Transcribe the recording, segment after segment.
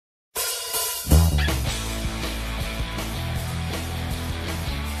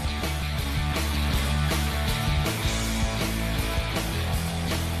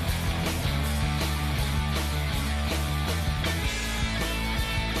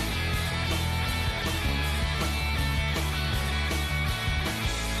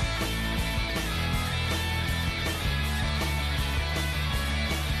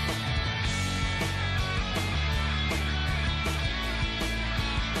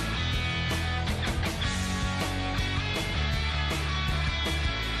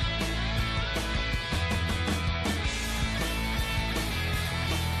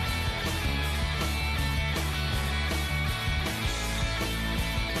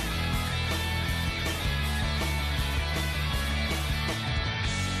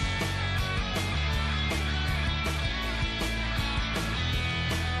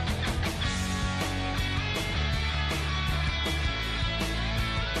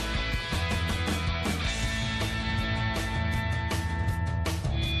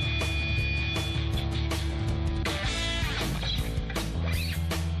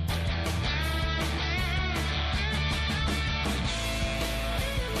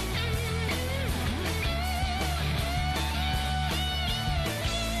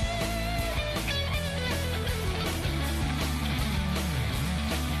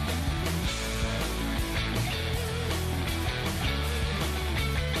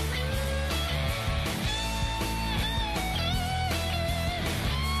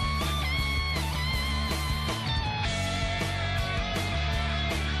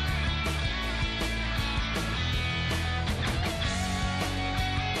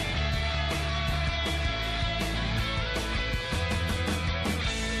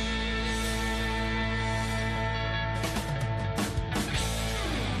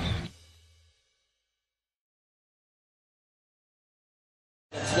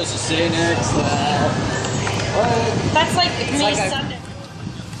supposed to say next? That's like me Sunday.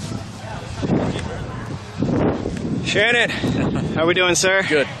 Shannon, how are we doing, sir?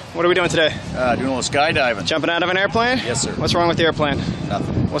 Good. What are we doing today? Doing a little skydiving. Jumping out of an airplane? Yes, sir. What's wrong with the airplane?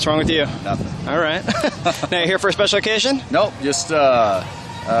 Nothing. What's wrong with you? Nothing. All right. Now you're here for a special occasion? Nope, just it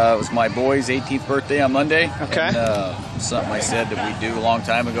was my boy's 18th birthday on Monday. Okay. And, something I said that we'd do a long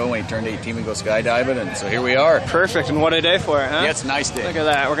time ago when he turned 18 and go skydiving, and so here we are. Perfect. And what a day for it, huh? Yeah, it's a nice day. Look at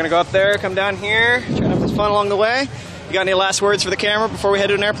that. We're going to go up there, come down here, try to have some fun along the way. You got any last words for the camera before we head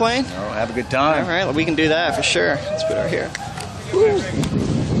to an airplane? Oh, have a good time. All right, well, we can do that for sure. Let's put her here. Woo.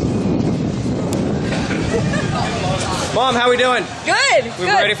 Mom, how we doing? Good. We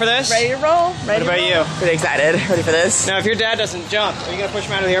ready for this? Ready to roll. What about you? Pretty excited. Ready for this? Now, if your dad doesn't jump, are you going to push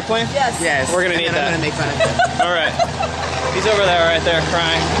him out of the airplane? Yes. Yes. We're going to need that. I'm going to make fun of him. All right. He's over there, right there,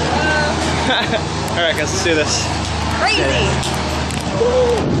 crying. All right, guys, let's do this. Crazy.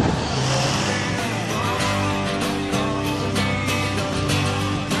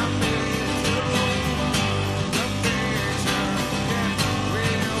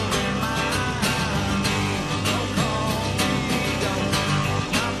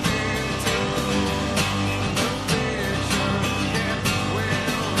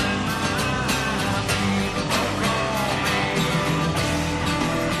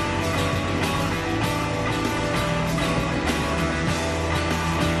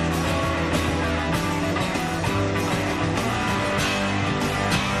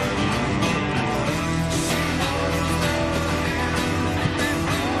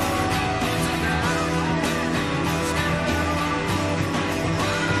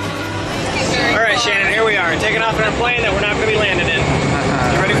 Shannon, here we are, taking off in a plane that we're not going to be landing in.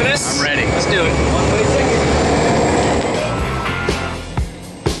 You ready for this? I'm ready. Let's do it. 1, 2, 3.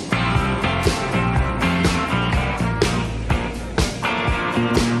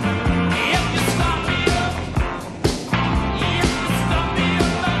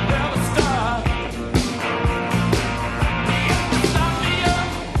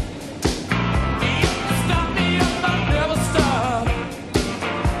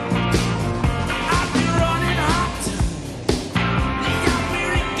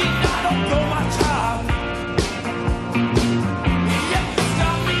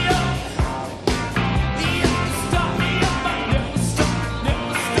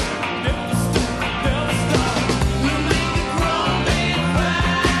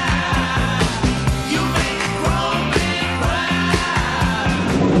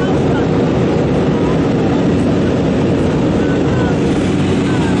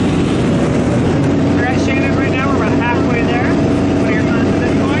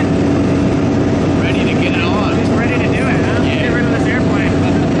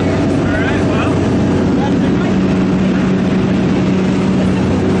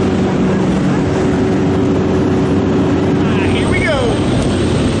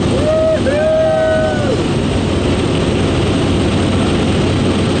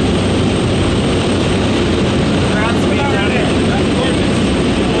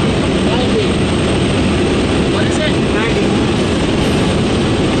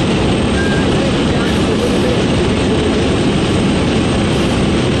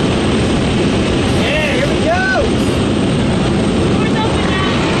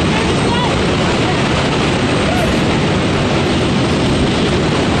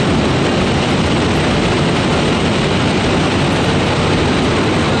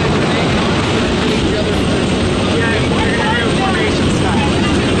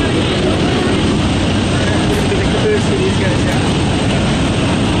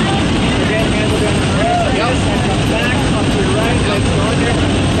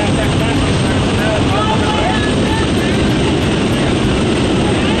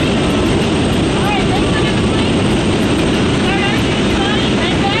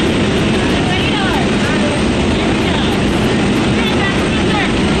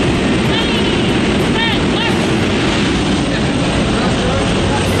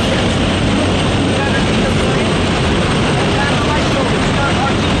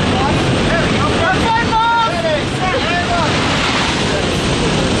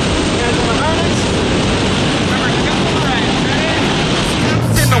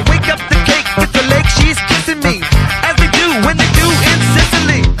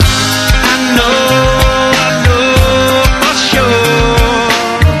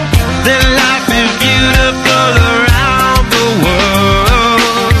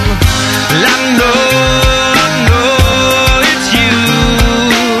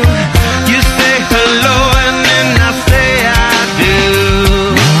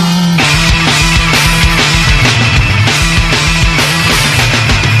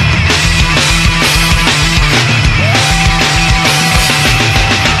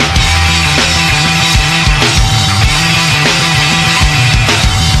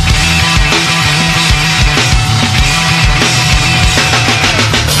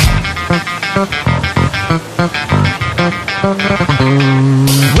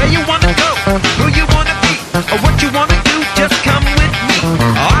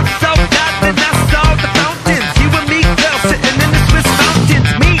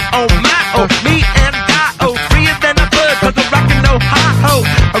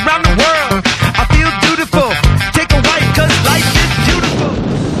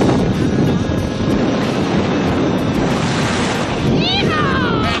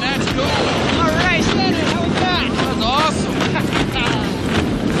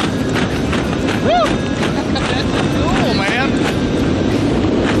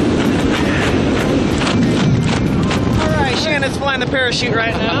 parachute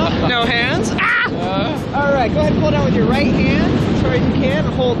right now. No hands. Ah! All right, go ahead and pull down with your right hand as far as you can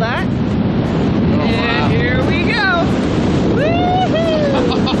and hold that. And here we go.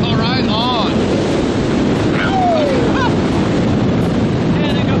 Woohoo! Right on.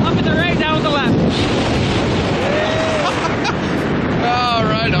 And then go up with the right, down with the left. Oh,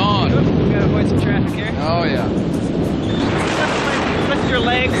 right on. Oops, we gotta avoid some traffic here. Oh, yeah. Lift your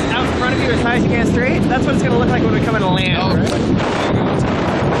legs out in front of you as high as you can straight. That's what it's going to look like when we come in and land. Oh, Right?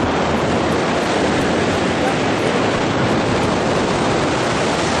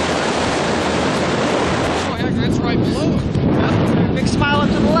 Oh, heck, that's right below. Yep. Big smile up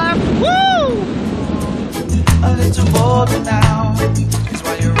to the left. Woo! A little bolder now is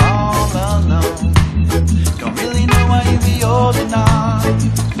why you're all alone. Don't really know why you be old enough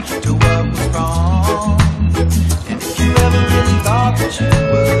to what was wrong. And if you ever really thought that you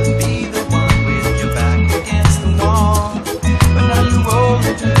would be the one with your back against the wall, but now you're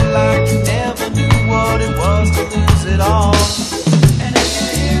rolling through like you never knew what it was to lose it all. And if you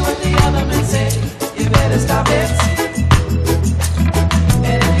hear what the other men say, you better stop and see.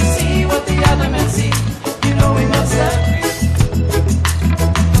 And if you see what the other men see, you know we must agree.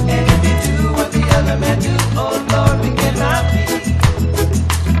 And if you do what the other men do, oh Lord, we cannot be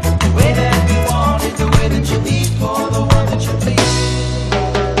the way that we want it, the way that you need for the one that you please.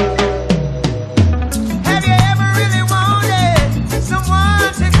 Have you ever really wanted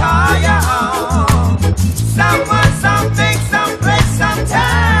someone to call your own? Someone, something, someplace,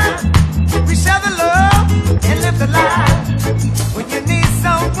 sometime. We share the love and live the life. When you need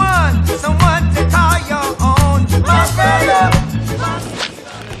someone, someone to call your own. My brother.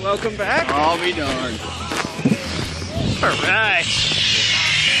 Welcome back. I'll be darned. All right.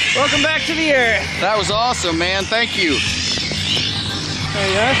 Welcome back to the earth. That was awesome, man. Thank you. There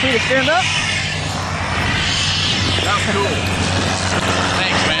you are. Free to stand up. That was cool.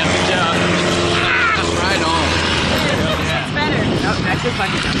 Thanks, man. Good job. Right on. Better. No, that's your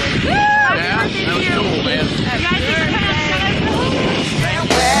fucking number. Yeah, that was cool, man. You guys